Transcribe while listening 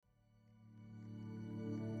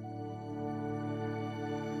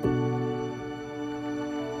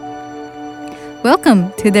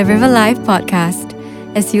Welcome to the River Life podcast.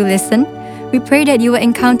 As you listen, we pray that you will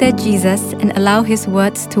encounter Jesus and allow His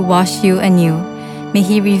words to wash you anew. May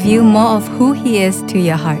He reveal more of who He is to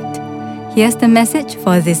your heart. Here's the message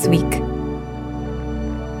for this week.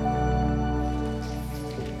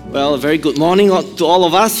 Well, a very good morning to all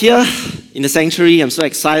of us here in the sanctuary. I'm so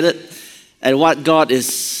excited at what God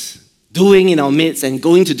is doing in our midst and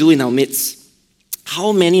going to do in our midst.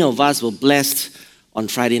 How many of us were blessed on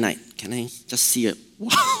Friday night? Can I just see it?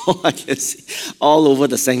 Wow, I can see all over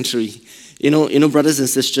the sanctuary. You know, brothers and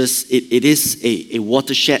sisters, it is a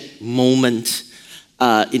watershed moment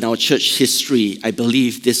in our church history, I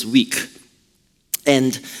believe, this week.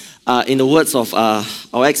 And in the words of our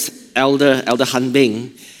ex-elder, Elder Han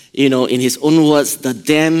Bing, in his own words, the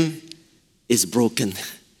dam is broken.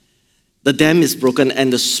 The dam is broken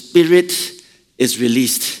and the Spirit is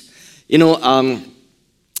released.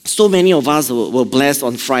 So many of us were blessed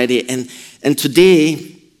on Friday, and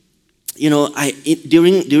today,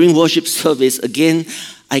 during worship service, again,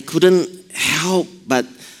 I couldn't help but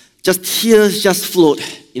tears just flowed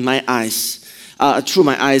in my eyes, through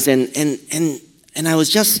my eyes, and I was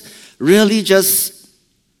just really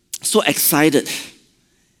so excited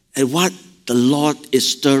at what the Lord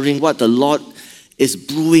is stirring, what the Lord is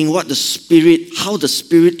brewing, how the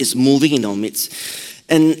Spirit is moving in our midst.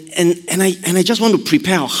 And I just want to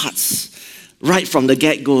prepare our hearts right from the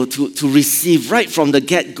get-go to receive, right from the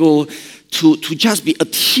get-go to just be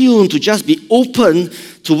attuned, to just be open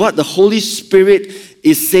to what the Holy Spirit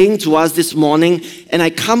is saying to us this morning. And I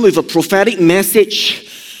come with a prophetic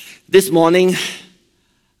message this morning,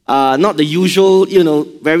 not the usual,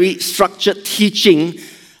 very structured teaching,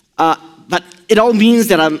 but it all means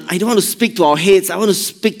that I don't want to speak to our heads, I want to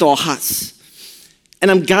speak to our hearts.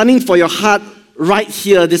 And I'm gunning for your heart right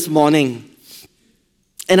here this morning.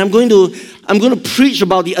 And I'm going to preach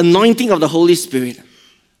about the anointing of the Holy Spirit.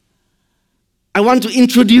 I want to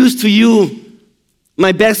introduce to you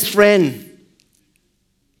my best friend.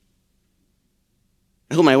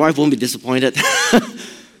 I hope my wife won't be disappointed.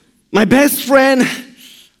 My best friend,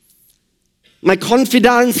 my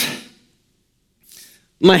confidant,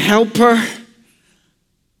 my helper,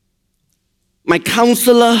 my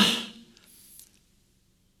counselor,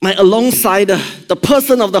 my alongside, the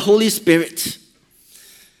person of the Holy Spirit.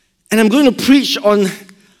 And I'm going to preach on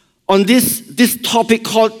this topic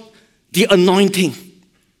called the anointing.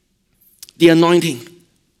 The anointing.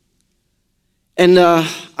 And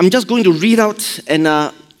I'm just going to read out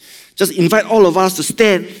and just invite all of us to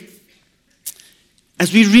stand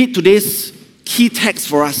as we read today's key text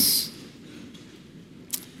for us.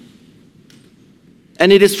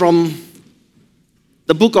 And it is from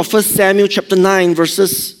the book of 1 Samuel chapter 9,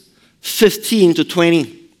 verses 15 to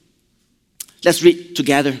 20. Let's read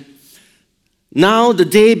together. Now the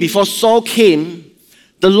day before Saul came,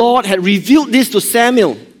 the Lord had revealed this to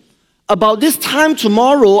Samuel. About this time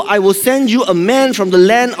tomorrow, I will send you a man from the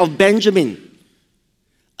land of Benjamin.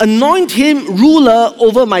 Anoint him ruler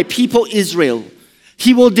over my people Israel.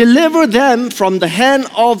 He will deliver them from the hand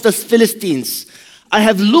of the Philistines. I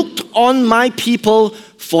have looked on my people,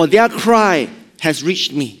 for their cry has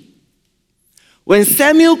reached me. When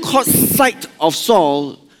Samuel caught sight of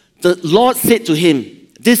Saul, the Lord said to him,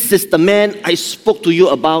 "This is the man I spoke to you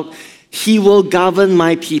about. He will govern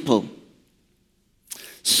my people."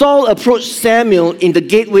 Saul approached Samuel in the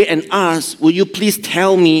gateway and asked, "Will you please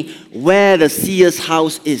tell me where the seer's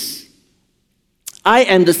house is?" "I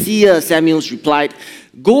am the seer," Samuel replied.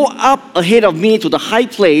 "Go up ahead of me to the high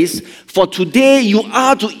place, for today you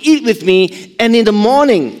are to eat with me, and in the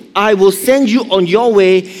morning I will send you on your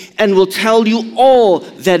way and will tell you all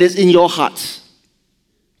that is in your heart.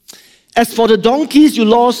 As for the donkeys you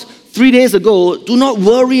lost 3 days ago, do not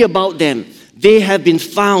worry about them. They have been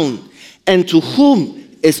found. And to whom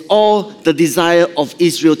is all the desire of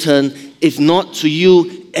Israel turned, if not to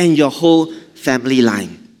you and your whole family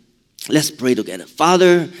line?" Let's pray together.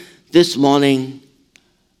 Father, this morning,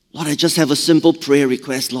 Lord, I just have a simple prayer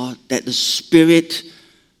request, Lord, that the Spirit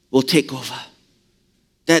will take over.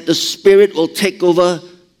 That the Spirit will take over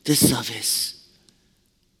this service.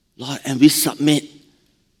 Lord, and we submit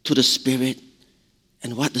to the Spirit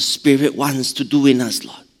and what the Spirit wants to do in us,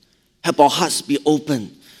 Lord. Help our hearts be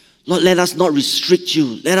open. Lord, let us not restrict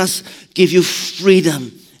you. Let us give you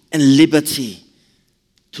freedom and liberty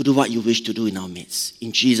to do what you wish to do in our midst.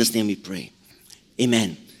 In Jesus' name we pray.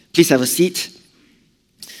 Amen. Please have a seat.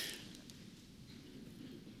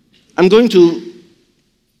 I'm going to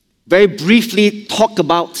very briefly talk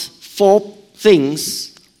about 4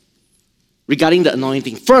 things regarding the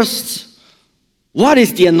anointing. First, what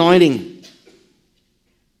is the anointing?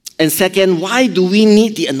 And second, why do we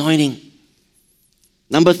need the anointing?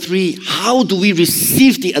 Number 3, how do we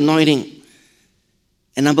receive the anointing?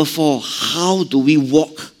 And number 4, how do we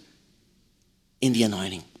walk in the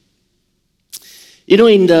anointing? You know,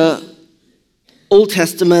 in the Old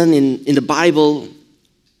Testament, in the Bible,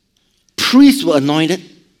 priests were anointed,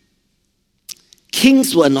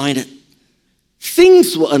 kings were anointed,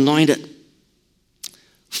 things were anointed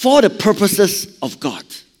for the purposes of God.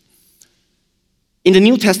 In the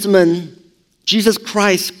New Testament, Jesus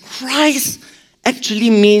Christ actually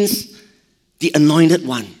means the anointed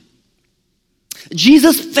one.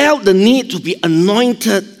 Jesus felt the need to be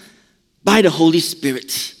anointed by the Holy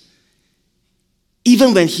Spirit,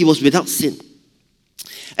 even when he was without sin.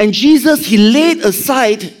 And Jesus, he laid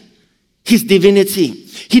aside his divinity.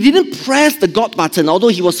 He didn't press the God button, although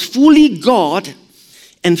he was fully God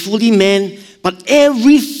and fully man, but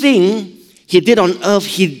everything he did on earth,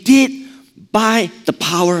 he did by the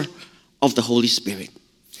power of the Holy Spirit.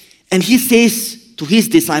 And he says to his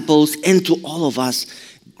disciples and to all of us,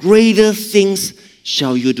 greater things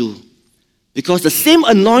shall you do. Because the same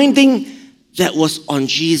anointing that was on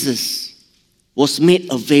Jesus was made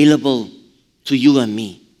available to you and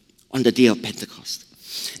me on the day of Pentecost.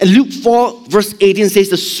 And Luke 4 verse 18 says,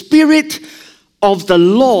 the Spirit of the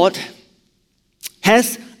Lord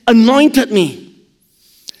has anointed me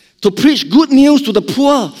to preach good news to the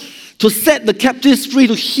poor, to set the captives free,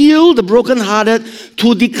 to heal the brokenhearted,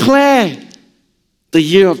 to declare the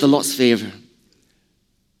year of the Lord's favor.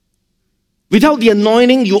 Without the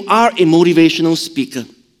anointing, you are a motivational speaker.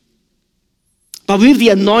 But with the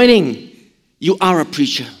anointing, you are a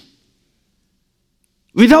preacher.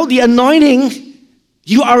 Without the anointing,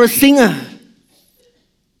 you are a singer.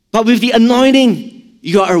 But with the anointing,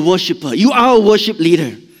 you are a worshiper. You are a worship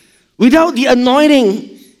leader. Without the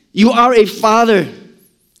anointing, you are a father.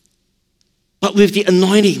 But with the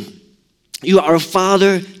anointing, you are a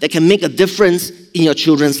father that can make a difference in your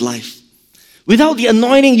children's life. Without the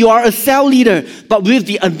anointing, you are a cell leader. But with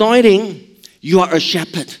the anointing, you are a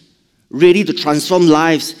shepherd, ready to transform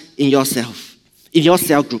lives in yourself, in your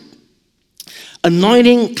cell group.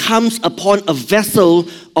 Anointing comes upon a vessel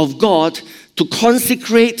of God to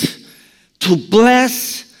consecrate, to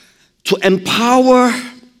bless, to empower,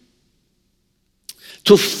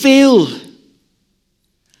 to fill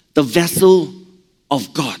the vessel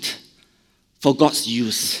of God for God's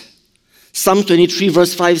use. Psalm 23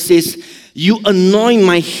 verse 5 says, you anoint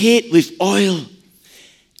my head with oil,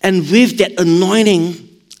 and with that anointing,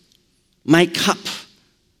 my cup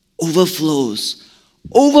overflows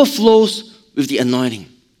with the anointing.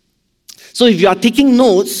 So if you are taking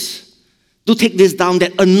notes, do take this down,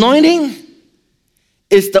 that anointing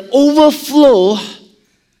is the overflow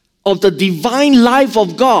of the divine life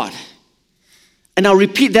of God. And I'll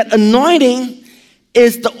repeat, that anointing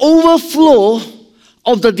is the overflow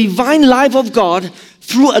of the divine life of God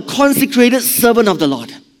through a consecrated servant of the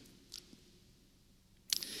Lord.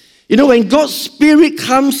 You know, when God's Spirit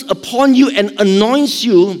comes upon you and anoints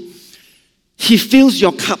you, He fills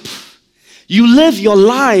your cup. You live your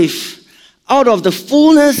life out of the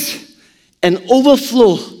fullness and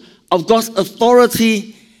overflow of God's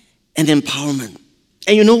authority and empowerment.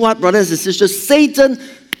 And you know what, brothers and sisters? Satan,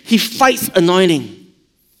 he fights anointing.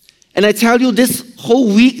 And I tell you, this whole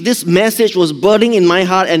week, this message was burning in my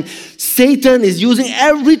heart, and Satan is using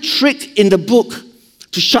every trick in the book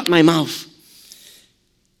to shut my mouth.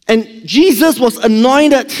 And Jesus was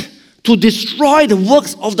anointed to destroy the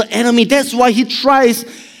works of the enemy. That's why he tries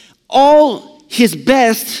all his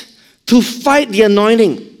best to fight the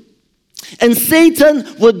anointing. And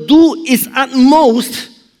Satan will do his utmost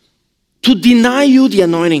to deny you the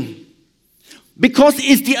anointing. Because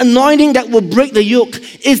it's the anointing that will break the yoke.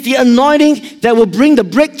 It's the anointing that will bring the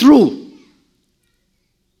breakthrough.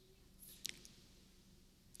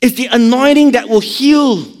 It's the anointing that will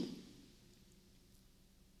heal.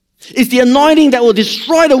 It's the anointing that will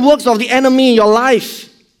destroy the works of the enemy in your life.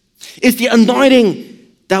 It's the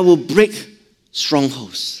anointing that will break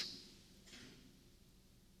strongholds.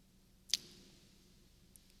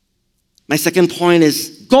 My second point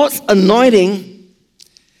is God's anointing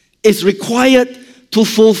is required to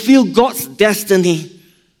fulfill God's destiny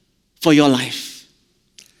for your life.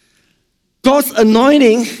 God's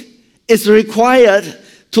anointing is required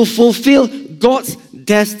to fulfill God's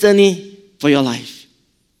destiny for your life.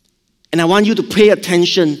 And I want you to pay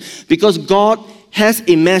attention, because God has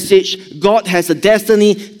a message, God has a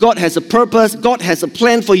destiny, God has a purpose, God has a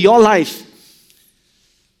plan for your life.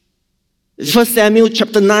 1 Samuel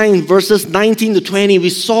chapter 9 verses 19 to 20, we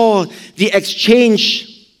saw the exchange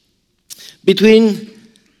between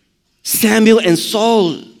Samuel and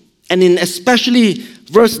Saul, and in especially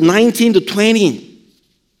verse 19 to 20,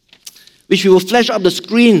 which we will flash up the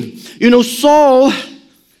screen. Saul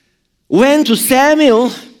went to Samuel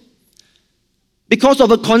because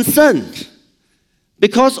of a concern,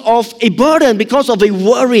 because of a burden, because of a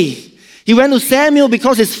worry. He went to Samuel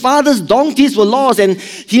because his father's donkeys were lost, and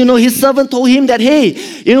his servant told him that, hey,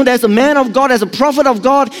 there's a man of God, there's a prophet of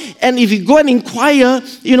God, and if you go and inquire,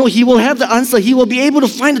 he will have the answer. He will be able to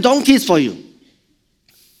find the donkeys for you.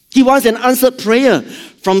 He wants an answered prayer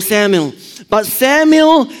from Samuel. But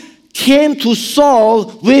Samuel came to Saul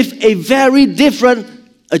with a very different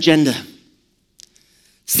agenda.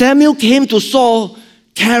 Samuel came to Saul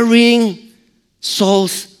carrying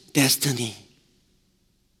Saul's destiny.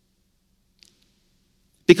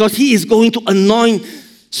 Because he is going to anoint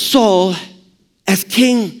Saul as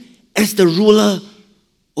king, as the ruler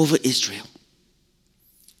over Israel.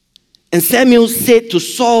 And Samuel said to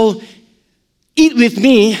Saul, eat with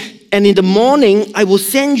me, and in the morning I will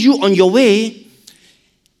send you on your way,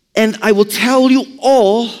 and I will tell you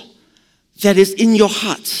all that is in your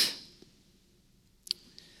heart.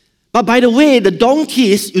 But by the way, the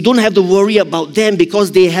donkeys, you don't have to worry about them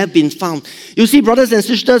because they have been found. You see, brothers and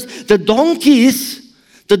sisters, the donkeys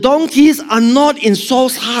are not in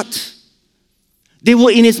Saul's heart. They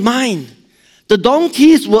were in his mind. The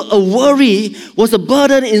donkeys were a worry, was a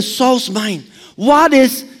burden in Saul's mind. What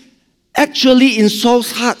is actually in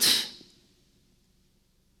Saul's heart?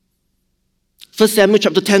 1 Samuel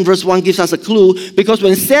chapter 10 verse 1 gives us a clue, because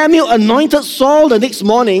when Samuel anointed Saul the next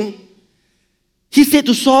morning, he said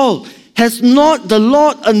to Saul, has not the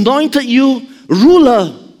Lord anointed you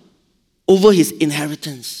ruler over his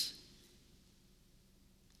inheritance?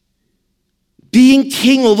 Being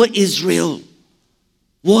king over Israel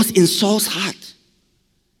was in Saul's heart.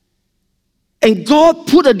 And God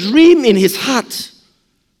put a dream in his heart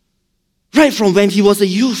right from when he was a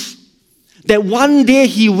youth, that one day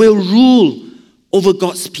he will rule over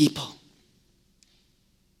God's people.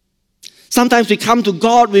 Sometimes we come to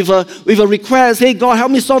God with a request. Hey, God,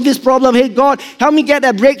 help me solve this problem. Hey, God, help me get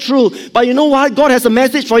that breakthrough. But you know what? God has a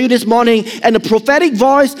message for you this morning. And the prophetic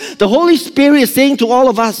voice, the Holy Spirit is saying to all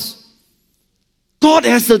of us, God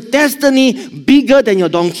has a destiny bigger than your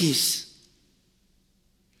donkeys.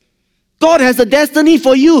 God has a destiny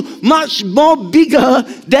for you much more bigger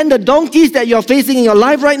than the donkeys that you're facing in your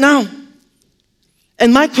life right now.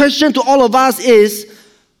 And my question to all of us is,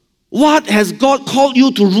 what has God called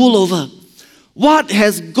you to rule over? What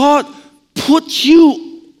has God put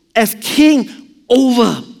you as king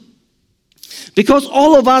over? Because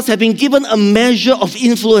all of us have been given a measure of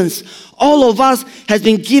influence. All of us has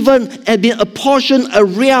been given and been apportioned a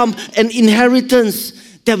realm, an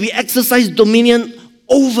inheritance that we exercise dominion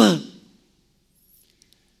over.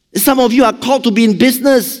 Some of you are called to be in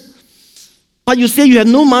business, but you say you have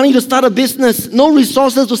no money to start a business, no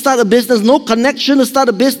resources to start a business, no connection to start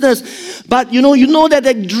a business. But you know that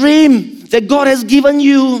the dream that God has given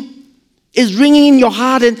you is ringing in your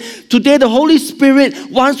heart. And today the Holy Spirit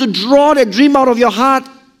wants to draw that dream out of your heart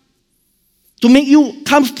to make you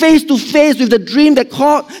come face to face with the dream that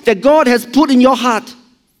God has put in your heart.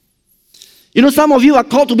 Some of you are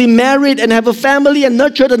called to be married and have a family and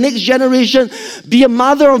nurture the next generation, be a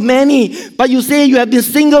mother of many, but you say you have been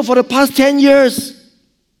single for the past 10 years.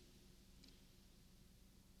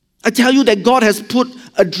 I tell you that God has put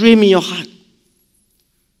a dream in your heart,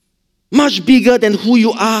 much bigger than who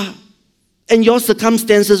you are and your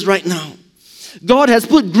circumstances right now. God has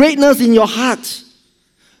put greatness in your heart,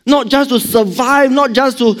 not just to survive, not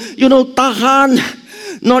just to, tahan,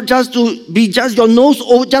 not just to be just your nose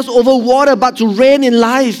just over water, but to reign in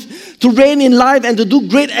life and to do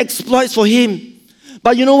great exploits for Him.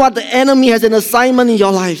 But you know what? The enemy has an assignment in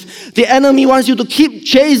your life. The enemy wants you to keep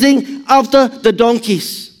chasing after the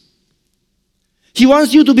donkeys. He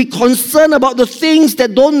wants you to be concerned about the things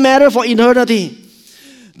that don't matter for eternity.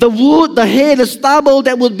 The wood, the hay, the stubble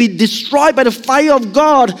that will be destroyed by the fire of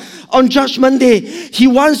God on Judgment Day. He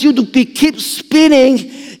wants you to keep spinning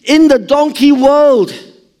in the donkey world.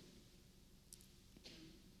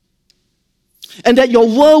 And that your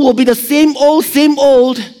world will be the same old,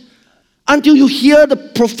 until you hear the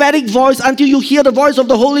prophetic voice, until you hear the voice of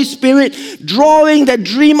the Holy Spirit drawing that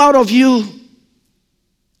dream out of you.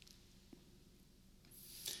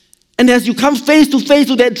 And as you come face to face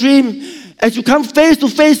to that dream, as you come face to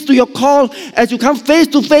face to your call, as you come face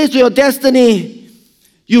to face to your destiny,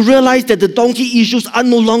 you realize that the donkey issues are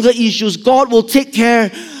no longer issues. God will take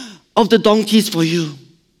care of the donkeys for you.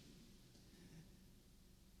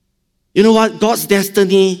 You know what? God's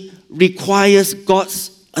destiny requires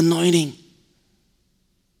God's anointing.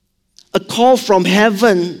 A call from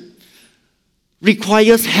heaven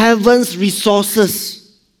requires heaven's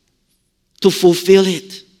resources to fulfill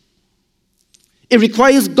it. It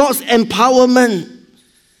requires God's empowerment.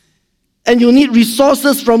 And you need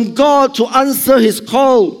resources from God to answer His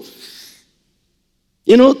call.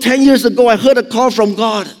 10 years ago, I heard a call from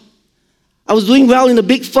God. I was doing well in a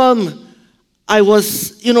big firm. I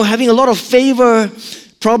was, having a lot of favor.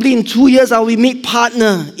 Probably in 2 years, I will meet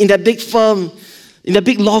partner in that big firm, in the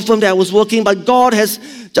big law firm that I was working. But God has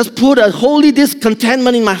just put a holy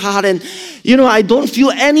discontentment in my heart. And, I don't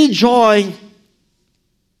feel any joy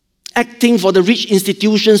acting for the rich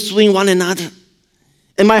institutions suing one another.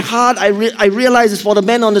 In my heart, I realize it's for the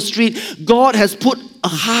man on the street. God has put a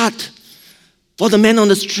heart for the man on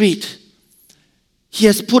the street. He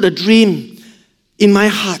has put a dream in my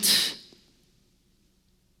heart.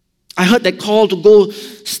 I heard that call to go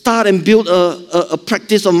start and build a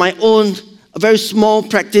practice of my own, a very small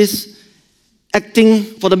practice, acting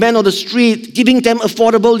for the man on the street, giving them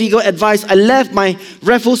affordable legal advice. I left my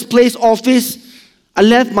Raffles Place office. I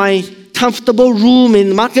left my comfortable room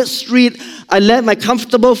in Market Street. I left my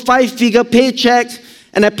comfortable 5-figure paycheck,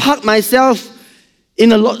 and I parked myself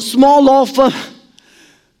in a small law firm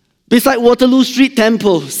beside Waterloo Street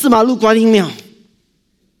Temple, 四马路观音庙.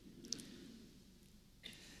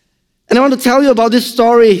 And I want to tell you about this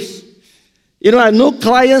story. I have no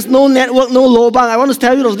clients, no network, no lobang. I want to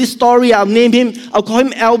tell you of this story. I'll call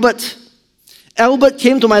him Albert. Albert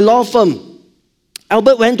came to my law firm.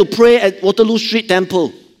 Albert went to pray at Waterloo Street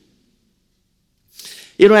Temple.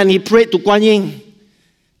 And he prayed to Guan Yin.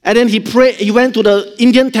 And then he went to the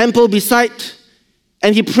Indian temple beside,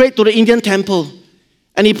 and he prayed to the Indian temple.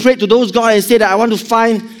 And he prayed to those gods and said that I want to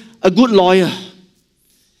find a good lawyer.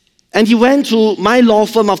 And he went to my law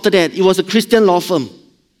firm after that. It was a Christian law firm.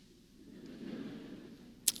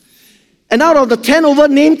 And out of the 10 over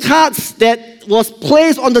name cards that was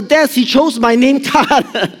placed on the desk, he chose my name card.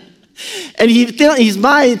 And he thought in his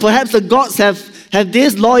mind, perhaps the gods have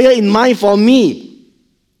this lawyer in mind for me.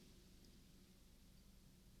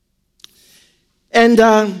 And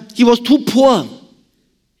he was too poor.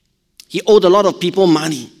 He owed a lot of people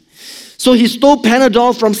money. So he stole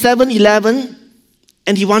Panadol from 7-Eleven,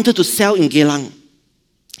 and he wanted to sell in Geylang.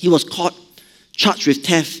 He was caught, charged with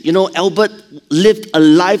theft. Albert lived a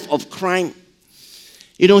life of crime.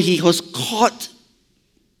 He was caught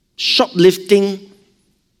shoplifting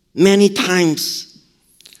many times.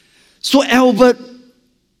 So Albert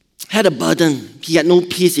had a burden. He had no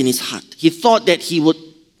peace in his heart. He thought that he would,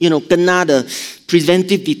 kena the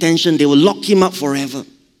preventive detention. They will lock him up forever.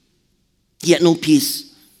 He had no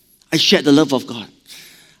peace. I shared the love of God.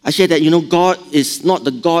 I shared that, God is not the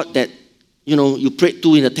God that, you prayed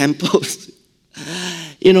to in the temples.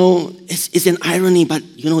 It's an irony, but,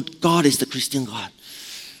 God is the Christian God.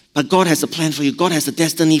 But God has a plan for you. God has a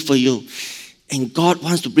destiny for you. And God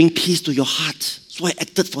wants to bring peace to your heart. So I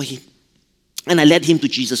acted for him. And I led him to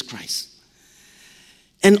Jesus Christ.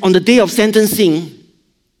 And on the day of sentencing,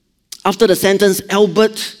 after the sentence,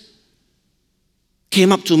 Albert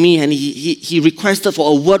came up to me and he requested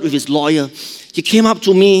for a word with his lawyer. He came up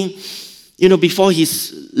to me, before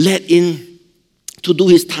he's let in to do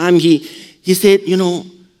his time. He said,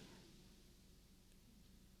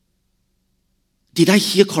 did I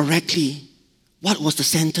hear correctly? What was the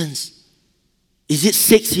sentence? Is it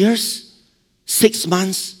 6 years, 6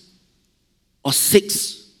 months, or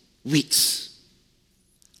 6 weeks?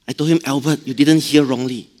 I told him, Albert, you didn't hear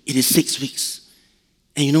wrongly. It is 6 weeks.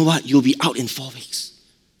 And you know what? You'll be out in 4 weeks.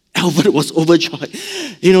 Albert was overjoyed.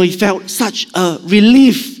 He felt such a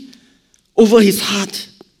relief over his heart.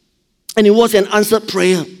 And it was an answered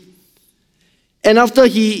prayer. And after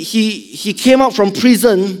he came out from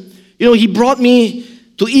prison, he brought me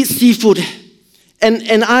to eat seafood. And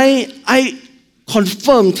I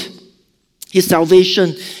confirmed his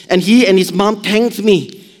salvation. And he and his mom thanked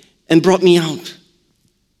me and brought me out.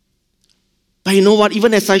 But you know what?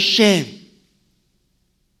 Even as I share,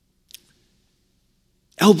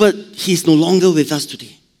 Albert, he's no longer with us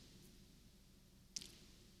today.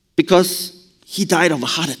 Because he died of a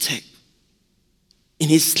heart attack in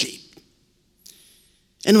his sleep.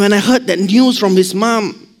 And when I heard that news from his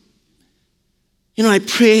mom, I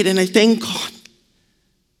prayed and I thanked God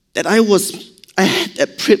that I had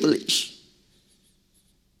that privilege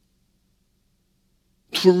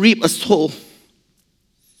to reap a soul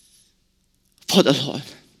for the Lord.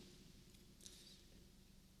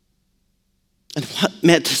 And what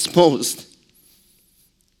matters most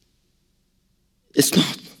is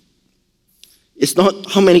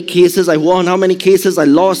not how many cases I won, how many cases I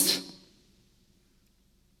lost.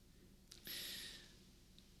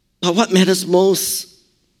 But what matters most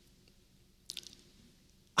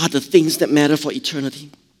are the things that matter for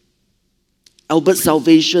eternity. Albert's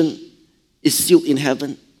salvation is sealed in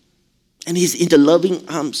heaven. And he's in the loving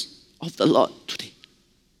arms of the Lord today,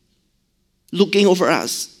 looking over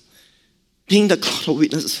us, being the cloud of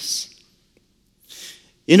witnesses.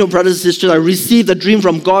 You know, brothers and sisters, I received a dream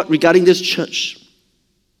from God regarding this church.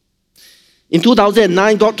 In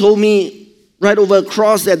 2009, God told me right over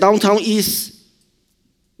across at downtown East,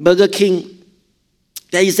 Burger King,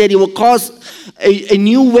 that he said he will cause a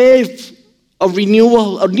new wave of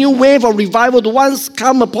renewal, a new wave of revival to once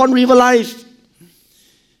come upon River Life.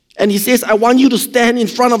 And he says, I want you to stand in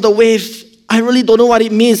front of the wave. I really don't know what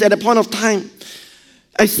it means at a point of time.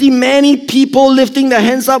 I see many people lifting their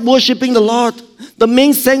hands up, worshiping the Lord. The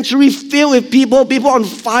main sanctuary filled with people on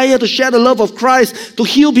fire to share the love of Christ, to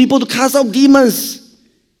heal people, to cast out demons.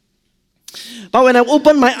 But when I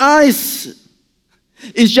open my eyes,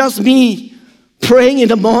 it's just me praying in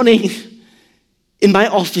the morning in my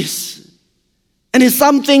office. And it's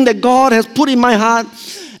something that God has put in my heart.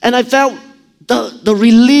 And I felt the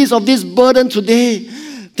release of this burden today,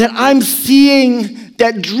 that I'm seeing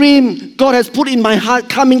that dream God has put in my heart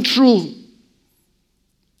coming true.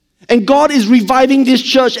 And God is reviving this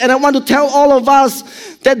church. And I want to tell all of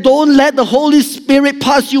us that don't let the Holy Spirit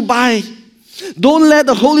pass you by. Don't let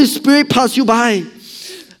the Holy Spirit pass you by.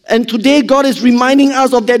 And today God is reminding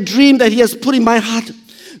us of that dream that He has put in my heart.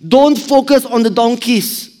 Don't focus on the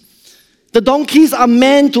donkeys. The donkeys are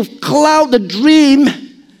meant to cloud the dream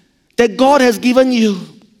that God has given you.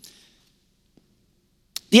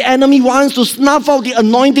 The enemy wants to snuff out the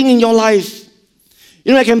anointing in your life.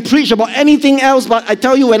 You know, I can preach about anything else, but I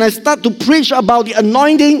tell you, when I start to preach about the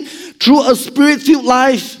anointing through a spirit-filled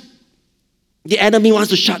life, the enemy wants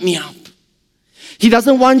to shut me up. He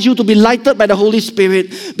doesn't want you to be lighted by the Holy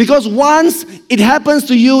Spirit, because once it happens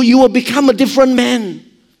to you, you will become a different man.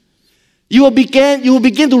 You will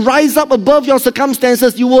begin to rise up above your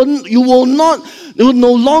circumstances. You will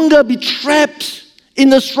no longer be trapped in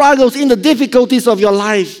the struggles, in the difficulties of your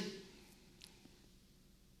life.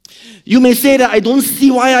 You may say that I don't see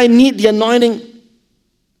why I need the anointing,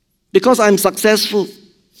 because I'm successful.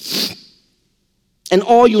 And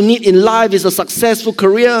all you need in life is a successful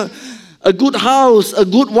career, a good house, a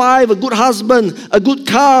good wife, a good husband, a good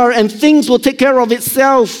car, and things will take care of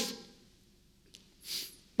itself.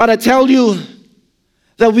 But I tell you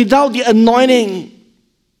that without the anointing,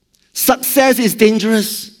 success is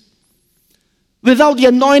dangerous. Without the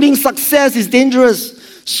anointing, success is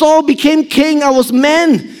dangerous. Saul became king. I was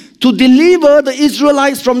meant to deliver the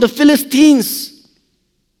Israelites from the Philistines.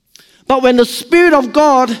 But when the Spirit of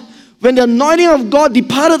God, when the anointing of God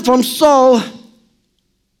departed from Saul,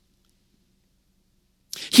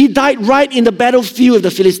 he died right in the battlefield of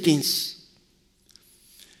the Philistines.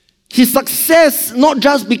 His success not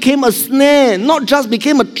just became a snare, not just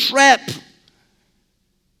became a trap.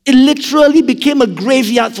 It literally became a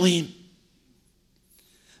graveyard for him.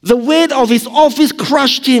 The weight of his office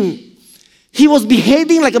crushed him. He was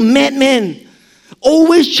behaving like a madman,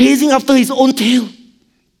 always chasing after his own tail.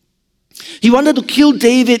 He wanted to kill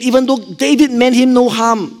David, even though David meant him no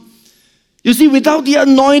harm. You see, without the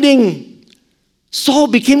anointing, Saul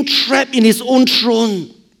became trapped in his own throne.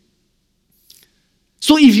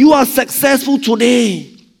 So if you are successful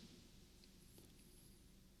today,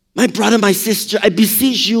 my brother, my sister, I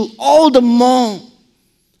beseech you, all the more,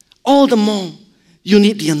 you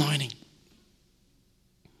need the anointing.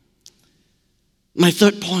 My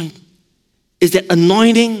third point is that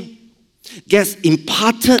anointing gets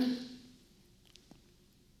imparted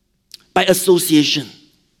by association.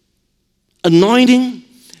 Anointing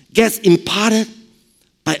gets imparted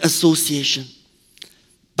by association,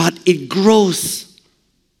 but it grows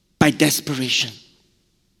by desperation.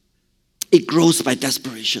 It grows by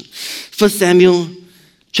desperation. 1 Samuel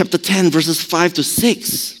chapter 10, verses 5 to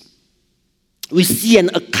 6, we see an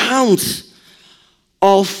account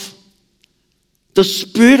of the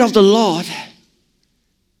Spirit of the Lord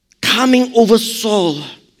coming over Saul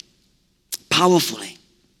powerfully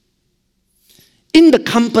in the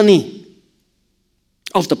company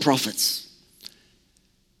of the prophets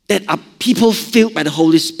that are people filled by the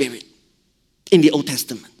Holy Spirit in the Old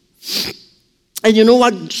Testament. And you know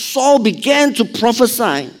what? Saul began to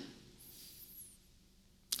prophesy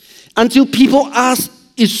until people asked,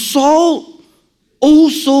 is Saul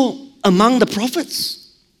also among the prophets?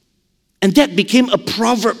 And that became a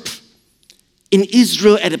proverb in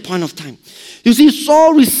Israel at a point of time. You see,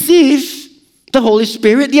 Saul received the Holy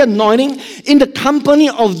Spirit, the anointing, in the company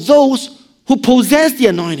of those who possess the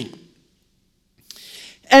anointing.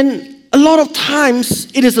 And a lot of times,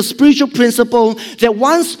 it is a spiritual principle that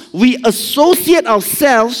once we associate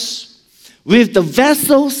ourselves with the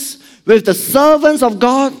vessels, with the servants of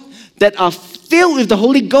God that are filled with the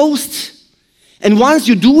Holy Ghost, And once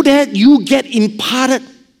you do that, you get imparted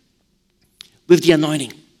with the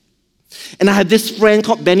anointing. And I have this friend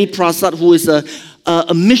called Benny Prasad who is a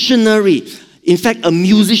missionary, in fact, a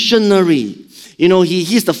musicianary. You know,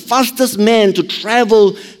 he's the fastest man to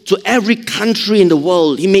travel to every country in the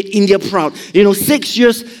world. He made India proud. You know, 6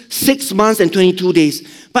 years, 6 months, and 22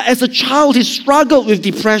 days. But as a child, he struggled with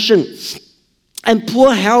depression and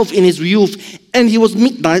poor health in his youth. And he was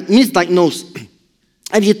misdiagnosed.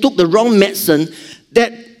 And he took the wrong medicine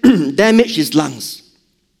that damaged his lungs.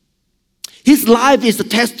 His life is a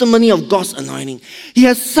testimony of God's anointing. He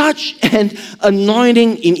has such an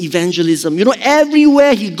anointing in evangelism. You know,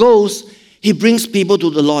 everywhere he goes, he brings people to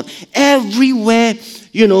the Lord. Everywhere,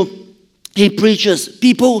 you know, he preaches,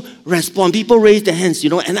 people respond, people raise their hands, you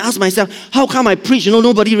know, and I ask myself, how come I preach? You know,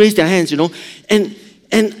 nobody raised their hands, you know. And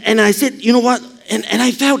I said, you know what? And I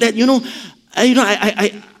felt that,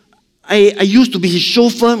 I used to be his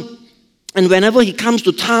chauffeur, and whenever he comes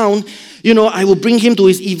to town, you know, I will bring him to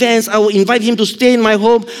his events. I will invite him to stay in my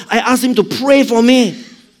home. I ask him to pray for me.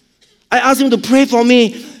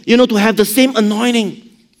 You know, to have the same anointing.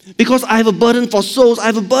 Because I have a burden for souls. I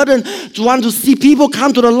have a burden to want to see people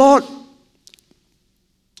come to the Lord.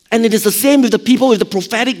 And it is the same with the people with the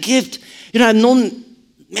prophetic gift. You know, I've known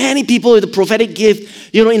many people with the prophetic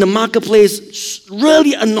gift, you know, in the marketplace,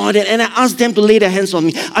 really anointed. And I asked them to lay their hands on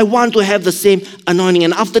me. I want to have the same anointing.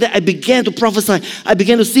 And after that, I began to prophesy. I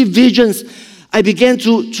began to see visions. I began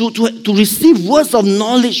to receive words of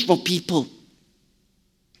knowledge for people.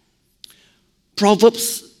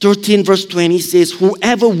 Proverbs 13 verse 20 says,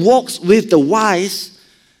 whoever walks with the wise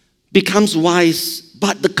becomes wise,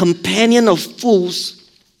 but the companion of fools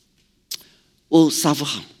will suffer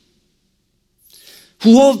harm.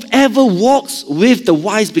 Whoever walks with the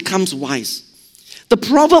wise becomes wise. The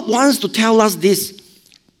proverb wants to tell us this.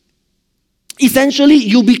 Essentially,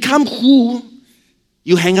 you become who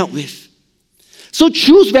you hang out with. So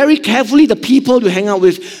choose very carefully the people you hang out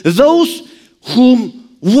with. Those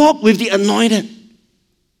whom walk with the anointed.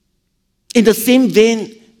 In the same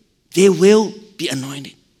vein, they will be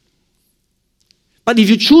anointed. But if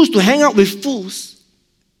you choose to hang out with fools,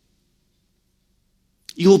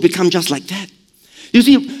 you will become just like that. You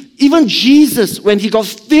see, even Jesus, when he got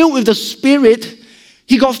filled with the Spirit,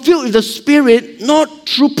 he got filled with the Spirit not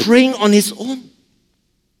through praying on his own.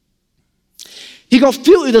 He got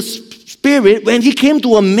filled with the Spirit when he came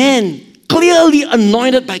to a man clearly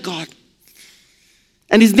anointed by God.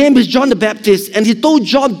 And his name is John the Baptist. And he told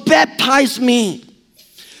John, baptize me.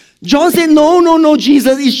 John said, no,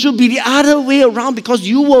 Jesus, it should be the other way around because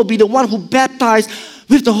you will be the one who baptized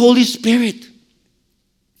with the Holy Spirit.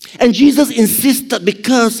 And Jesus insisted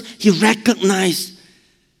because he recognized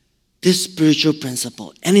this spiritual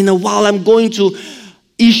principle. And in a while, I'm going to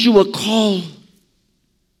issue a call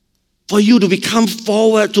for you to come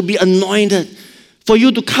forward, to be anointed, for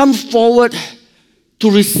you to come forward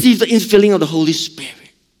to receive the infilling of the Holy Spirit.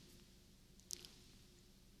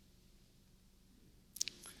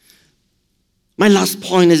 My last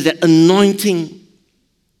point is that anointing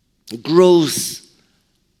grows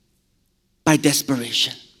by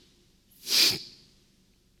desperation.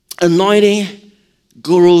 Anointing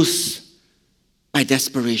grows by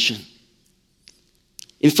desperation.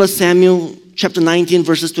 In 1 Samuel chapter 19,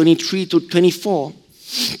 verses 23 to 24,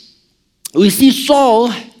 we see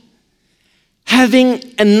Saul having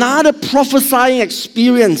another prophesying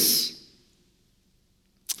experience.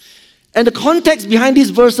 And the context behind these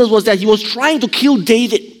verses was that he was trying to kill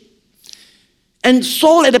David. And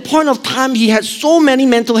Saul, at a point of time, he had so many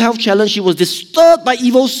mental health challenges. He was disturbed by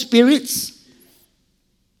evil spirits.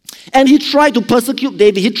 And he tried to persecute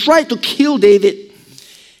David. He tried to kill David.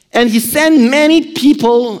 And he sent many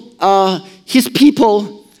people, his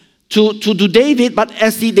people, to David. But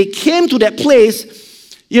as they came to that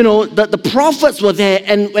place, you know, the prophets were there.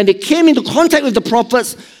 And when they came into contact with the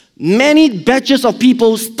prophets, many batches of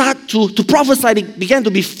people start to prophesy. They began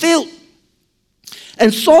to be filled.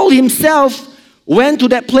 And Saul himself went to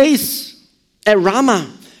that place at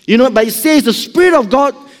Ramah. You know, but it says the Spirit of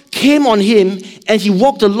God came on him and he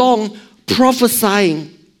walked along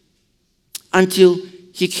prophesying until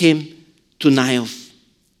he came to Naioth.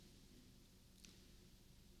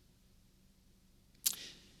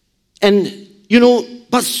 And, you know,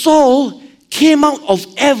 but Saul came out of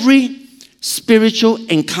every spiritual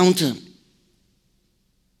encounter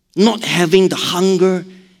not having the hunger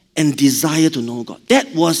and desire to know God.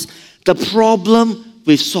 That was the problem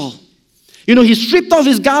with Saul. You know, he stripped off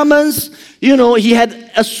his garments. You know, he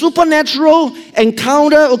had a supernatural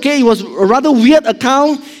encounter. Okay, it was a rather weird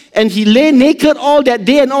account. and he lay naked all that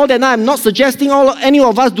day and all that night. I'm not suggesting any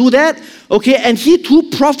of us do that. Okay, and he too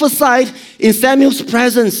prophesied in Samuel's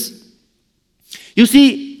presence. You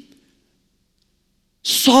see,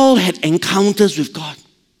 Saul had encounters with God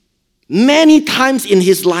many times in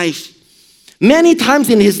his life. Many times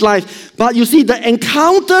in his life. But you see, the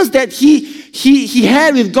encounters that he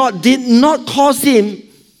had with God did not cause him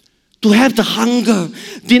to have the hunger,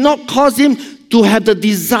 did not cause him to have the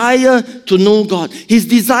desire to know God. His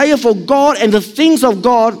desire for God and the things of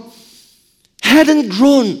God hadn't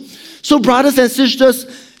grown. So brothers and sisters,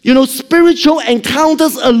 spiritual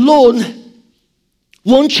encounters alone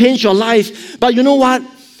won't change your life. But you know what?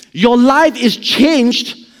 Your life is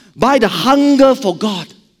changed by the hunger for God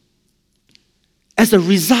as a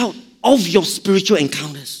result of your spiritual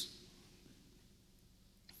encounters.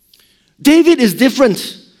 David is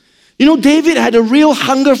different. David had a real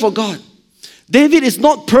hunger for God. David is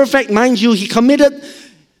not perfect, mind you. He committed,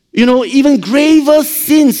 even graver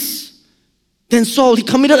sins than Saul. He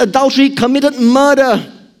committed adultery, committed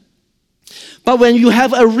murder. But when you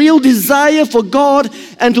have a real desire for God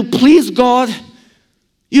and to please God,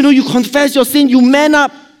 you confess your sin, you man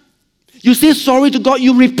up, you say sorry to God,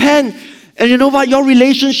 you repent, and you know what? Your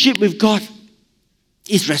relationship with God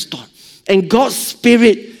is restored. And God's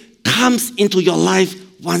Spirit comes into your life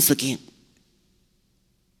once again.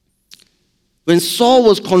 When Saul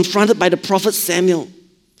was confronted by the prophet Samuel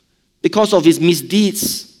because of his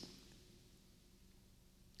misdeeds,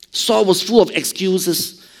 Saul was full of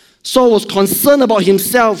excuses. Saul was concerned about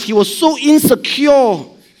himself. He was so insecure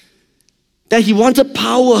that he wanted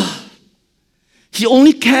power. He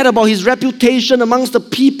only cared about his reputation amongst the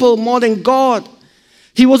people more than God.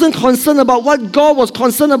 He wasn't concerned about what God was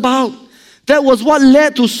concerned about. That was what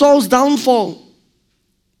led to Saul's downfall.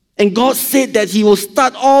 And God said that he will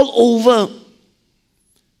start all over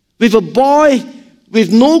with a boy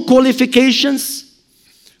with no qualifications,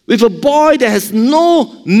 with a boy that has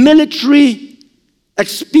no military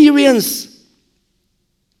experience,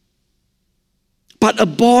 but a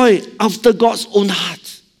boy after God's own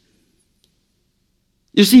heart.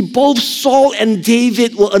 You see, both Saul and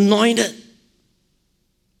David were anointed.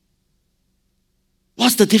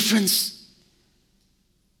 What's the difference?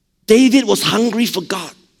 David was hungry for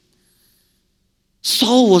God.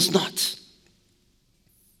 Saul was not.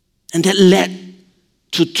 And that led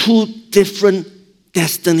to two different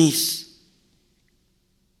destinies.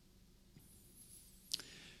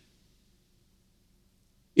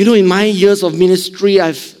 In my years of ministry,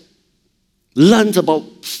 I've learned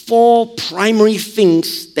about 4 primary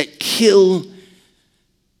things that kill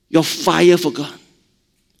your fire for God,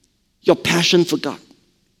 your passion for God.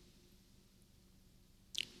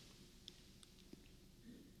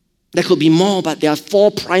 There could be more, but there are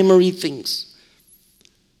 4 primary things.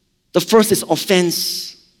 The first is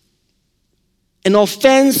offense. An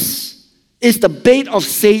offense is the bait of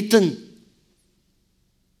Satan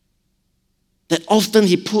that often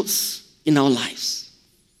he puts in our lives.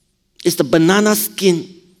 It's the banana skin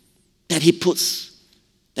that he puts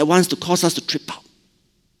that wants to cause us to trip out.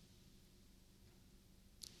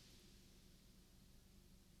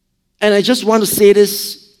 And I just want to say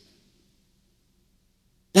this,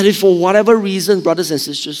 that if for whatever reason, brothers and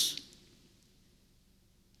sisters,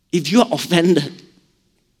 if you are offended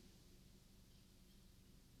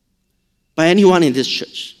by anyone in this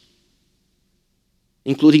church,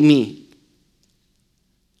 including me,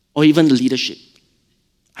 or even the leadership,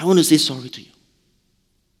 I want to say sorry to you.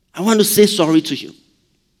 I want to say sorry to you.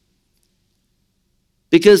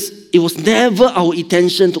 Because it was never our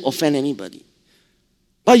intention to offend anybody.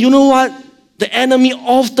 But you know what? The enemy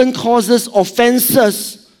often causes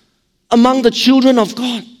offenses among the children of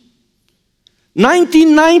God.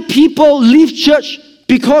 99 people leave church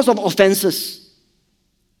because of offenses.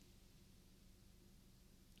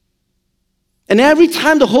 And every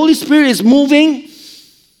time the Holy Spirit is moving,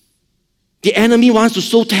 the enemy wants to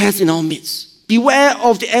sow tares in our midst. Beware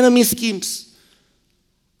of the enemy's schemes.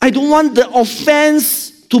 I don't want the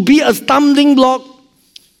offense to be a stumbling block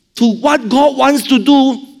to what God wants to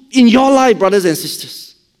do in your life, brothers and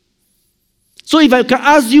sisters. So if I can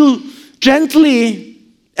ask you gently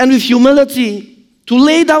and with humility to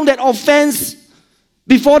lay down that offense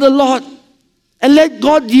before the Lord and let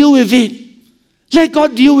God deal with it. Let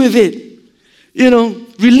God deal with it.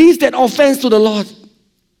 Release that offense to the Lord.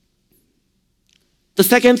 The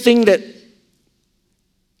second thing that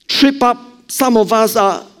trip up some of us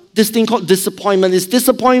are this thing called disappointment.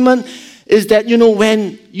 Disappointment is that,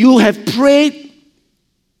 when you have prayed,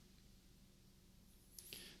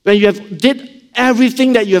 when you have did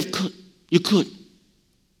everything that you could,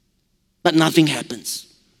 but nothing happens.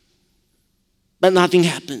 but nothing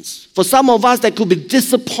happens. For some of us that could be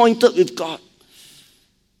disappointed with God.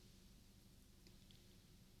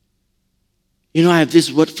 You know, I have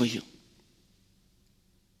this word for you.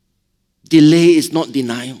 Delay is not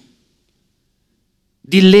denial.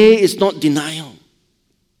 Delay is not denial.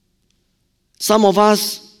 Some of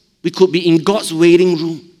us, we could be in God's waiting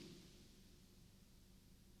room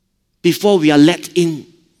before we are let in.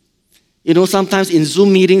 You know, sometimes in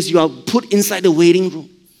Zoom meetings, you are put inside the waiting room.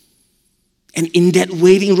 And in that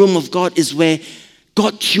waiting room of God is where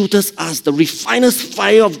God tutors us. The refiner's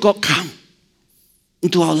fire of God come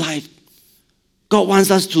into our life. God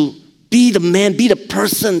wants us to be the man, be the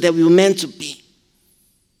person that we were meant to be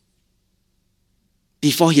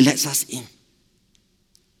before He lets us in.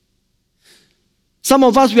 Some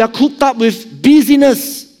of us, we are cooped up with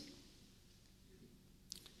busyness.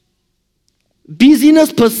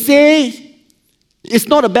 Busyness per se is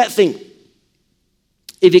not a bad thing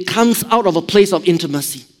if it comes out of a place of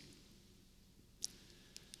intimacy.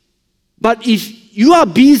 But if you are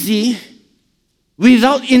busy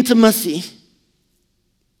without intimacy,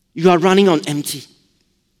 you are running on empty.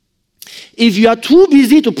 If you are too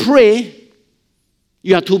busy to pray,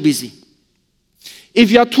 you are too busy.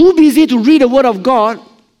 If you are too busy to read the Word of God,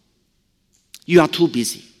 you are too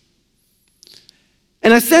busy.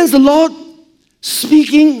 And I sense the Lord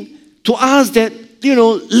speaking to us that,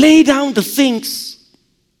 lay down the things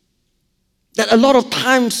that a lot of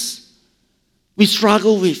times we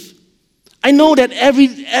struggle with. I know that every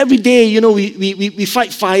day, we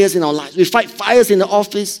fight fires in our lives. We fight fires in the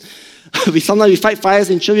office. Sometimes we fight fires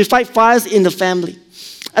in church. We fight fires in the family.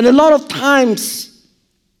 And a lot of times,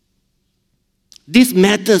 these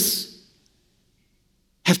matters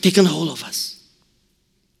have taken hold of us.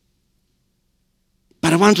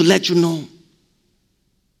 But I want to let you know,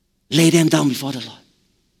 lay them down before the Lord.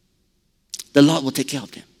 The Lord will take care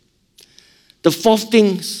of them. The fourth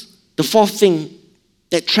thing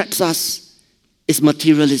that traps us is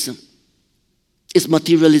materialism. It's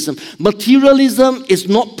materialism. Materialism is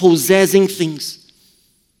not possessing things.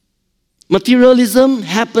 Materialism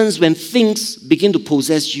happens when things begin to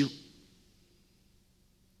possess you.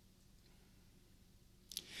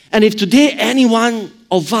 And if today any one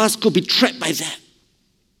of us could be trapped by that,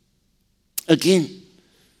 again,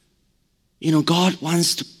 God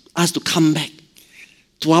wants us to come back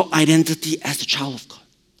to our identity as a child of God.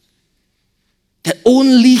 That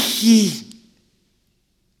only He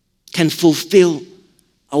can fulfill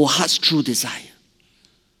our heart's true desire.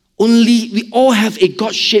 We all have a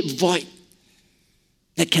God-shaped void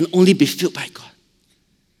that can only be filled by God.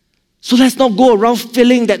 So let's not go around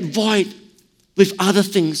filling that void with other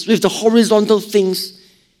things, with the horizontal things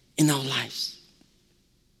in our lives.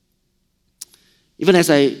 Even as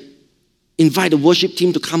I invite the worship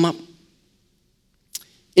team to come up,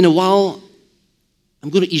 in a while, I'm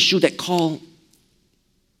going to issue that call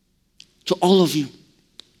to all of you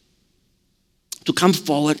to come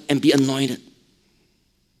forward and be anointed.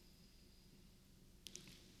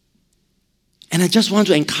 And I just want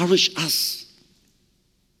to encourage us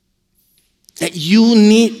that you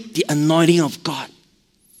need the anointing of God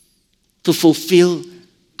to fulfill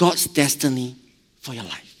God's destiny for your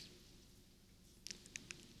life.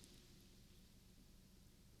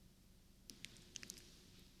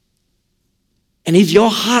 And if your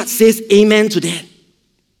heart says amen to that,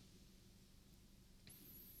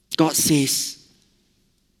 God says,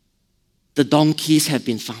 the donkeys have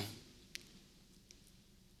been found.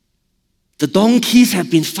 The donkeys have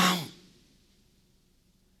been found.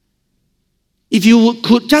 If you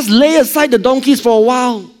could just lay aside the donkeys for a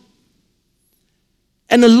while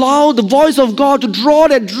and allow the voice of God to draw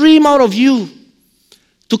that dream out of you,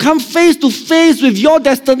 to come face to face with your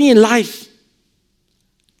destiny in life,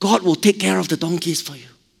 God will take care of the donkeys for you.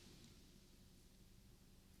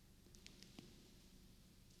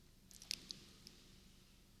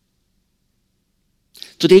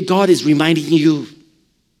 Today, God is reminding you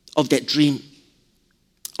of that dream,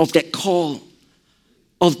 of that call,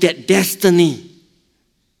 of that destiny.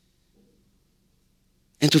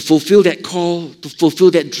 And to fulfill that call, to fulfill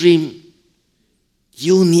that dream,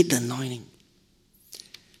 you need the anointing.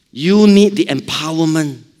 You need the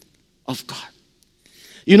empowerment of God.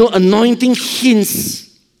 Anointing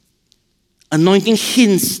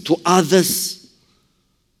hints to others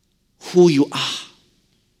who you are.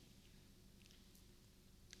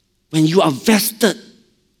 When you are vested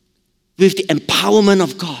with the empowerment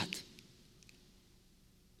of God,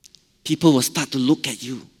 people will start to look at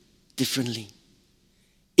you differently.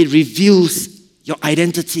 It reveals your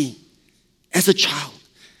identity as a child,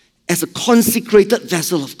 as a consecrated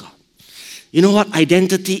vessel of God. You know what?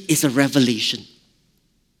 Identity is a revelation.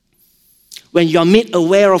 when you are made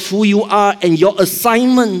aware of who you are and your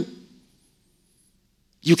assignment,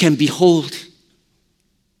 you can behold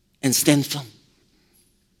and stand firm.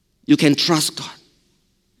 You can trust God.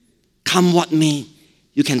 Come what may,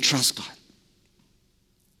 you can trust God.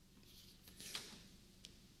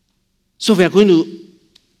 So we are going to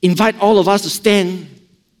invite all of us to stand.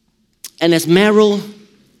 And as Merrill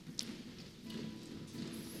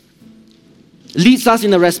leads us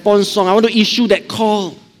in the response song, I want to issue that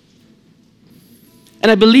call.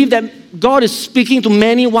 And I believe that God is speaking to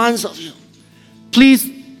many ones of you. Please,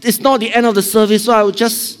 it's not the end of the service, so I would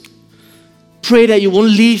just pray that you won't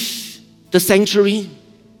leave the sanctuary.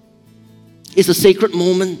 It's a sacred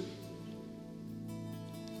moment.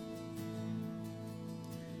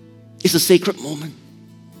 It's a sacred moment.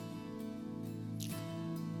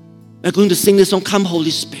 We're going to sing this song, Come Holy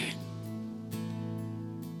Spirit.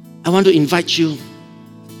 I want to invite you,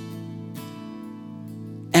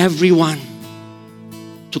 everyone,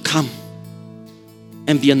 to come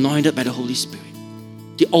and be anointed by the Holy Spirit.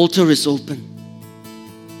 The altar is open.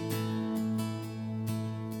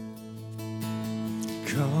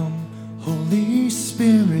 Come, Holy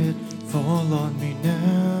Spirit, fall on me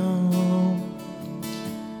now.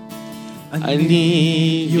 I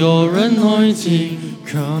need your anointing.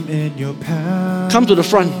 Come in your power. Come to the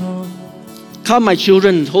front. Come, my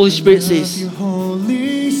children, Holy Spirit says.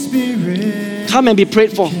 Holy Spirit, come and be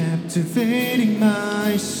prayed for. captivating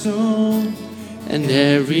my soul. And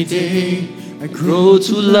every day I grow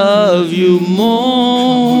to love you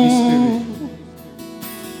more.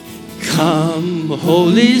 Come,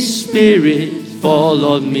 Holy Spirit, fall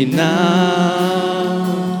on me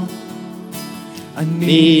now. I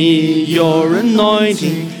need your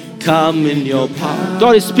anointing. Come in your power.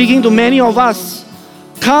 God is speaking to many of us.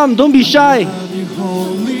 Come, don't be shy.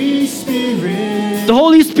 Holy Spirit, The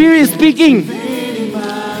Holy Spirit is speaking.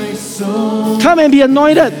 my soul. Come and be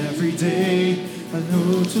anointed. Every day I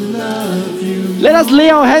know to love you. Let us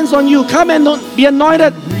lay our hands on you. Come and be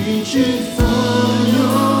anointed. Reaching for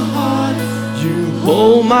your heart, you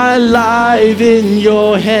Hold my life in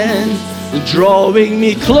your hands, drawing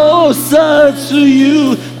me closer to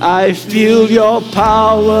you. I feel your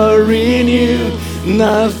power in you.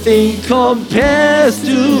 Nothing compares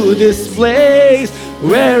to this place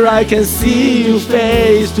where I can see you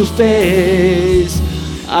face to face.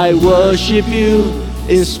 I worship you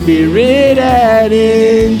in spirit and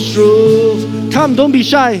in truth. Come, don't be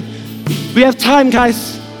shy. We have time,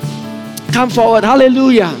 guys. Come forward.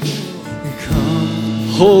 Hallelujah.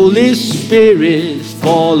 Holy Spirit,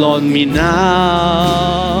 fall on me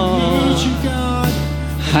now.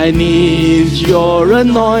 I need your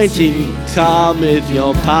anointing. Come with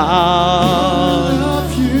your power.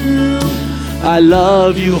 I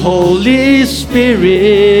love you, Holy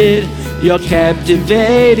Spirit. You're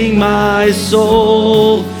captivating my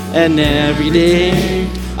soul. And every day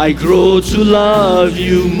I grow to love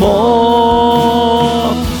you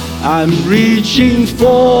more. I'm reaching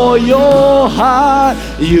for your heart.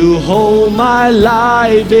 You hold my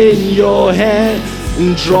life in your hand,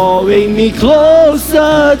 drawing me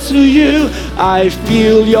closer to you. I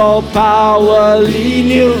feel your power in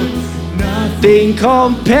you. Nothing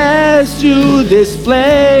compares to this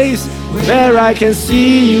place where I can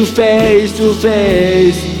see you face to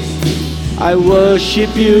face. I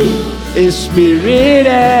worship you in spirit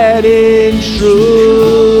and in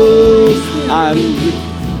truth.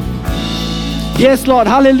 Yes, Lord.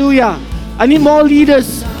 Hallelujah. I need more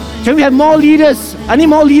leaders. Can we have more leaders? I need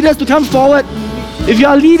more leaders to come forward. If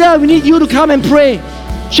you're a leader, we need you to come and pray.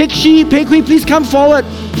 Shek Shi, Pei Kui, please come forward.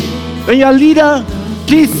 When you're a leader,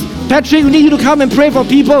 please, Patrick, we need you to come and pray for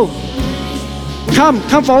people. Come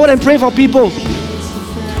forward and pray for people.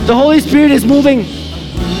 The Holy Spirit is moving.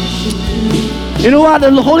 You know what?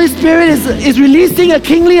 The Holy Spirit is releasing a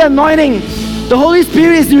kingly anointing. The Holy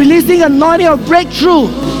Spirit is releasing an anointing of breakthrough.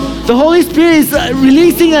 The Holy Spirit is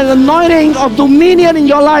releasing an anointing of dominion in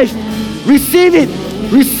your life. Receive it.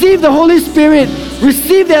 Receive the Holy Spirit.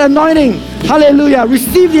 Receive the anointing. Hallelujah.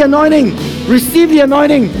 Receive the anointing. Receive the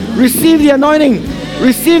anointing. Receive the anointing.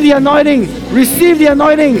 Receive the anointing. Receive the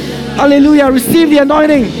anointing. Hallelujah. Receive the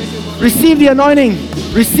anointing. Receive the anointing.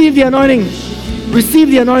 Receive the anointing. Receive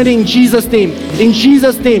the anointing in Jesus' name. In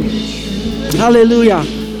Jesus' name. Hallelujah.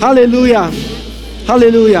 Hallelujah.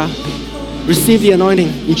 Hallelujah. Receive the anointing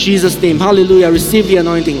in Jesus' name. Hallelujah. Receive the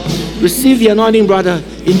anointing. Receive the anointing, brother.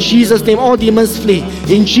 In Jesus' name, all demons flee.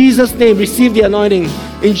 In Jesus' name, receive the anointing.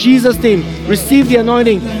 In Jesus' name, receive the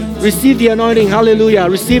anointing. Receive the anointing. Hallelujah.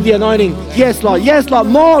 Receive the anointing. Yes, Lord. Yes, Lord.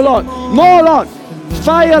 More, Lord. More, Lord.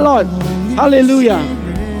 Fire, Lord. Hallelujah.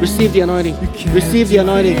 Receive the anointing. Receive the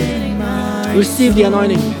anointing. Receive the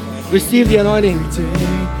anointing. Receive the anointing. Every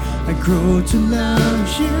day I grow to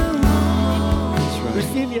love you.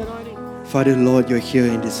 Receive the anointing. Father, Lord, you're here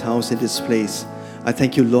in this house, in this place. I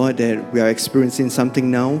thank you, Lord, that we are experiencing something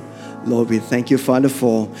now. Lord, we thank you, Father,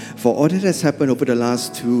 for all that has happened over the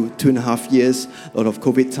last two and a half years, Lord, of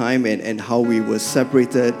COVID time and how we were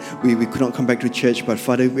separated. We could not come back to church, but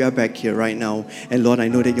Father, we are back here right now. And Lord, I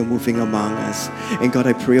know that you're moving among us. And God,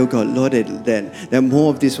 I pray, oh God, Lord, that more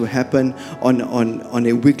of this will happen on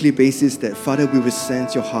a weekly basis, that Father, we will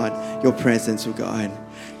sense your heart, your presence, oh God.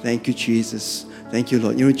 Thank you, Jesus. Thank you,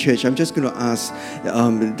 Lord. You know, church, I'm just going to ask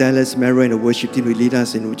Dallas, Mara, and the worship team to lead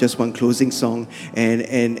us in just one closing song.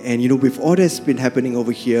 And you know, with all that's been happening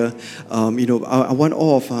over here, you know, I want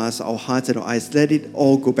all of us, our hearts and our eyes, let it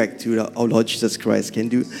all go back to our Lord Jesus Christ. Can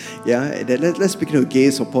do? Yeah? Let's begin to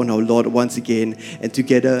gaze upon our Lord once again, and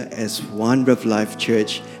together as one Rev Life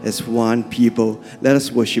Church, as one people, let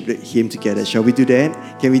us worship Him together. Shall we do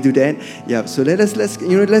that? Can we do that? Yeah. So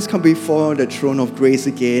let's come before the throne of grace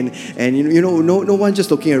again, and you know, no one just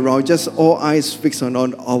looking around, just all eyes fixed on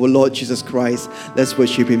our Lord Jesus Christ. Let's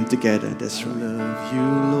worship Him together. That's right. Love you,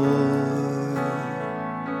 Lord.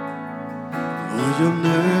 Oh, your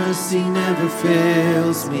mercy never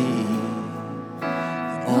fails me.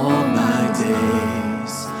 All my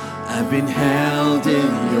days I've been held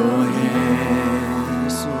in your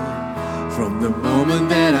hands. From the moment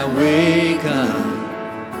that I wake up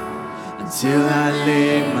until I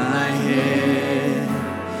lay my head,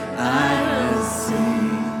 I will sing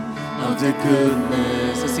of the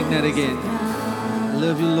goodness. Let's sing that again. I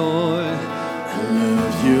love you, Lord. I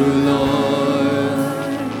love you,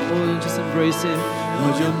 Lord. Oh, just embrace it.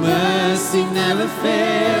 Lord, your mercy never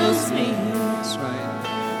fails me. That's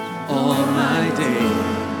right. All my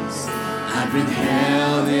days I've been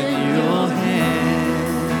held in your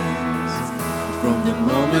hands. From the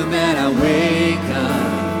moment that I wake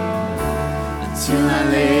up until I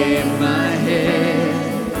lay my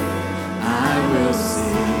head, I will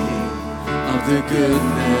sing of the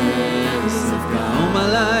goodness of God. All my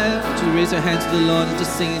life, would you raise your hands to the Lord and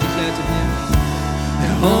just sing and declare to Him?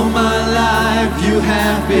 And all my life you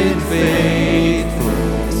have been faithful.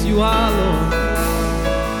 Yes, you are, Lord.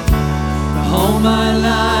 All my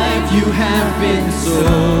life you have been so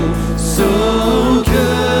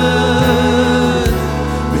good.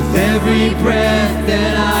 With every breath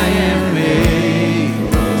that I am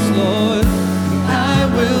able, Lord, I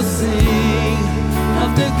will sing of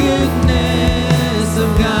the goodness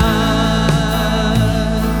of God.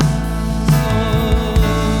 So,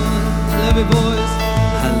 I love your voice.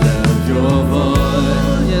 I love your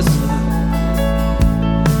voice. Yes, Lord.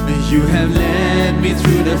 You have led me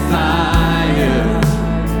through the fire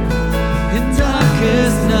in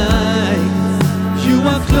darkest night. You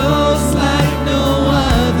are close like no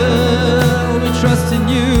other. We trust in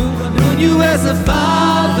you. I've known you as a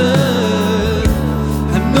father.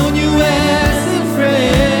 I've known you as a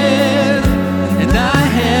friend. And I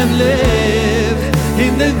have lived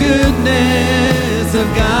in the goodness of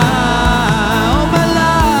God all my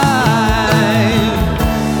life.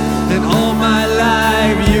 And all my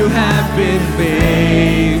life you have been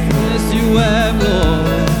faithful. Yes, you have,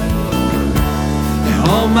 Lord. And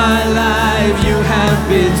all my life you have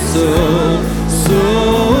been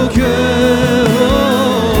so good.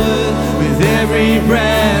 With every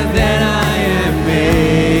breath that I am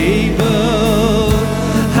able,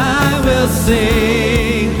 I will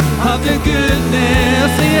sing of the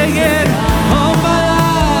goodness. Sing again.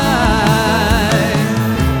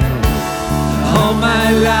 All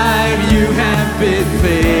my life you have been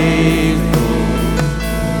faithful.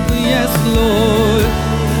 Yes, Lord.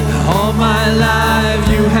 All my life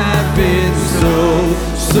you have been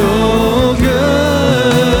so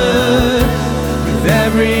good. With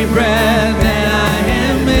every breath that I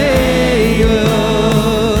am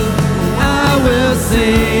able, I will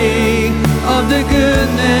sing of the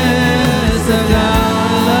goodness of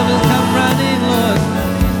God. Love will come running, Lord.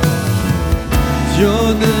 Your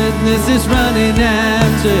goodness is running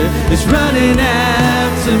after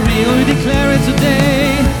me. Oh, we declare it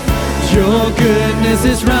today. Your goodness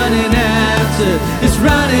is running after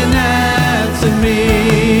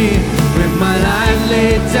me. With my life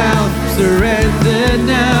laid down, surrendered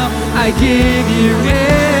now, I give you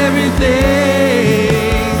everything.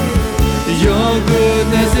 Your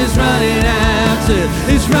goodness is running after,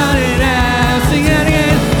 sing it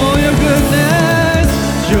again. Oh, your goodness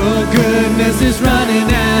is running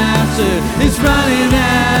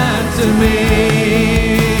after me.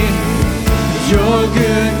 Your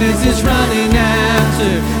goodness is running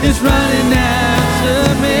after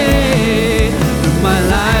me. With my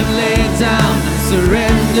life laid down,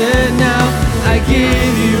 surrendered now, I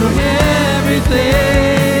give you everything.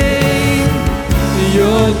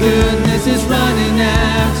 goodness is running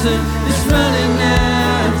after, it's running after.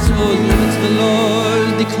 Oh, look to the Lord,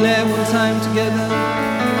 declare one time together.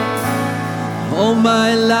 All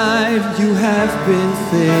my life you have been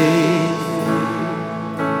faithful.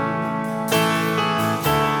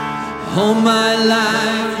 All my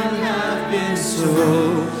life you have been so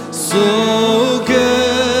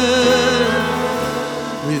good.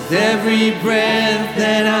 With every breath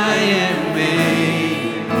that I am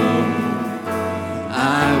able,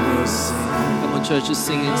 I will sing. Come on, church, just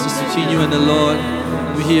sing it. Just between you and the Lord.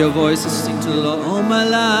 We hear your voices, sing to the Lord. All my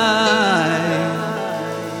life,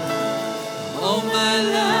 all my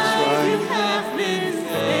life, you have been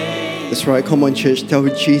faithful. That's right. Come on, church. Tell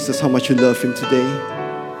Jesus how much you love him today.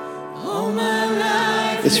 All my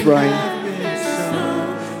life, That's right.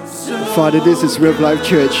 Father, this is Real Life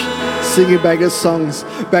Church. Singing back the songs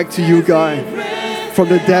back to you, God. From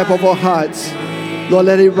the depth of our hearts. Lord,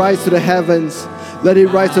 let it rise to the heavens. Let it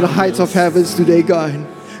rise to the heights of heavens today, God.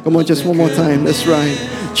 Come on, just one more time. That's right.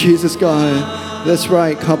 Jesus, God. That's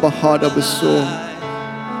right. Cup of heart of the soul.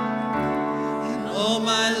 all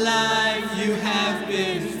my life you have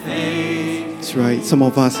been faithful. That's right. Some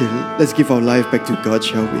of us, let's give our life back to God,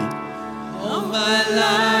 shall we? All my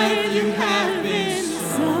life you have been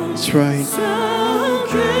That's right. so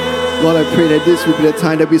good. Lord, I pray that this will be the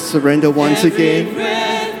time that we surrender once again. Every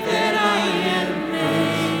breath that I am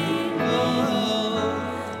able,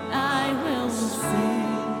 I will sing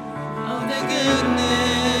of the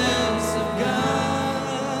goodness of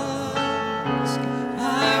God.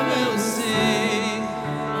 I will sing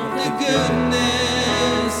of the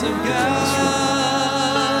goodness of God.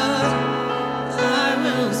 I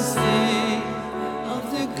will sing of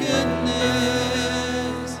the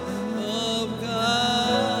goodness of God.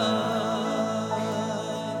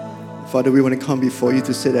 Father, we want to come before you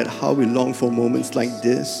to say that how we long for moments like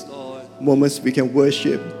this. Moments we can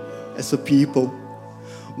worship as a people.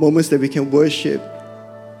 Moments that we can worship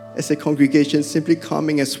as a congregation, simply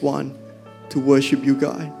coming as one to worship you,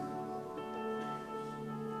 God.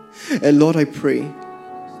 And Lord, I pray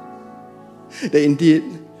that indeed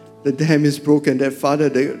the dam is broken, that Father,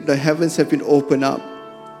 the heavens have been opened up.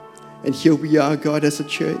 And here we are, God, as a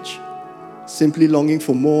church, simply longing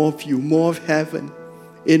for more of you, more of heaven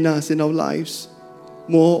in us, in our lives,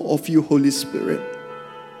 more of you, Holy Spirit.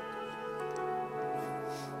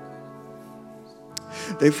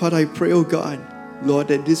 That, Father, I pray, oh God, Lord,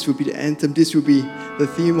 that this will be the anthem, this will be the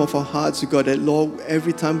theme of our hearts, oh God, that, Lord,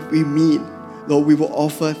 every time we meet, Lord, we will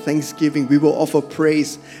offer thanksgiving, we will offer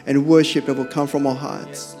praise and worship that will come from our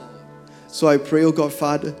hearts. So I pray, oh God,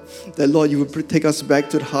 Father, that, Lord, you will take us back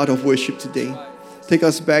to the heart of worship today. Take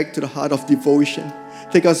us back to the heart of devotion.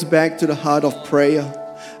 Take us back to the heart of prayer.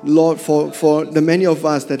 Lord, for the many of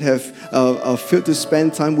us that have failed to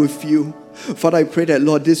spend time with you, Father, I pray that,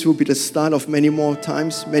 Lord, this will be the start of many more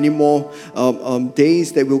times, many more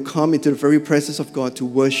days that will come into the very presence of God to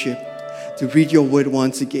worship, to read your word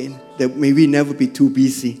once again, that may we never be too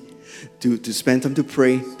busy to spend time to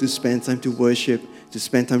pray, to spend time to worship, to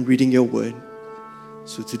spend time reading your word.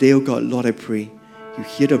 So today, oh God, Lord, I pray you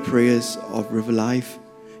hear the prayers of River Life,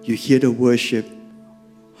 you hear the worship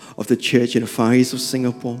of the church in the Far East of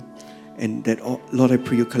Singapore, and that, Lord, I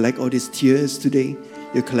pray you collect all these tears today,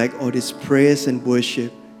 you collect all these prayers and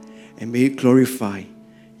worship, and may it glorify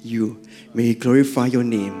you, may it glorify your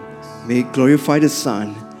name, may it glorify the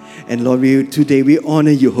Son. And Lord, today we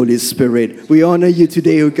honor you, Holy Spirit. We honor you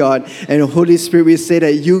today, oh God. And Holy Spirit, we say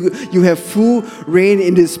that you have full reign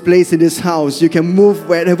in this place, in this house. You can move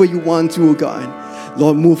wherever you want to, oh God.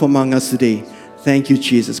 Lord, move among us today. Thank you,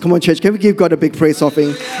 Jesus. Come on, church. Can we give God a big praise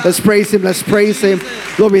offering? Let's praise him. Let's praise him.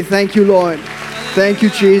 Lord, we thank you, Lord. Thank you,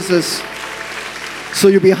 Jesus. So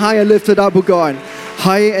you'll be high and lifted up, oh God.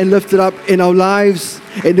 High and lifted up in our lives,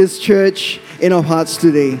 in this church, in our hearts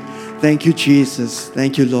today. Thank you, Jesus.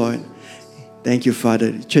 Thank you, Lord. Thank you,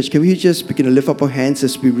 Father. Church, can we just begin to lift up our hands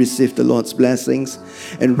as we receive the Lord's blessings?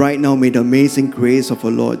 And right now, may the amazing grace of our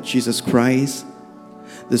Lord Jesus Christ,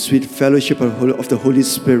 the sweet fellowship of the Holy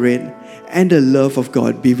Spirit, and the love of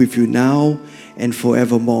God be with you now and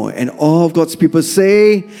forevermore. And all of God's people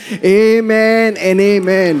say, amen and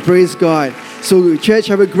amen. Praise God. So church,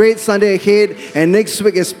 have a great Sunday ahead. And next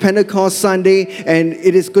week is Pentecost Sunday. And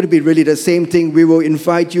it is going to be really the same thing. We will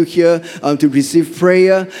invite you here to receive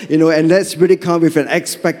prayer. And let's really come with an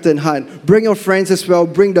expectant heart. Bring your friends as well.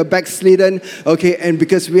 Bring the backslidden. Okay, and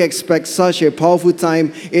because we expect such a powerful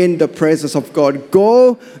time in the presence of God.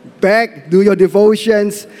 Go back, do your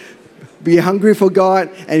devotions. Be hungry for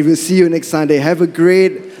God, and we'll see you next Sunday. Have a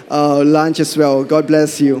great lunch as well. God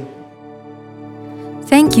bless you.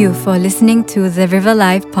 Thank you for listening to the River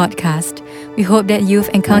Life podcast. We hope that you've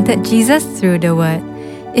encountered Jesus through the Word.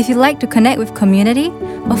 If you'd like to connect with community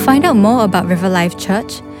or find out more about River Life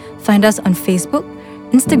Church, find us on Facebook,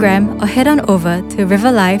 Instagram, or head on over to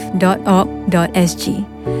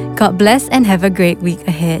riverlife.org.sg. God bless and have a great week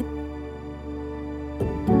ahead.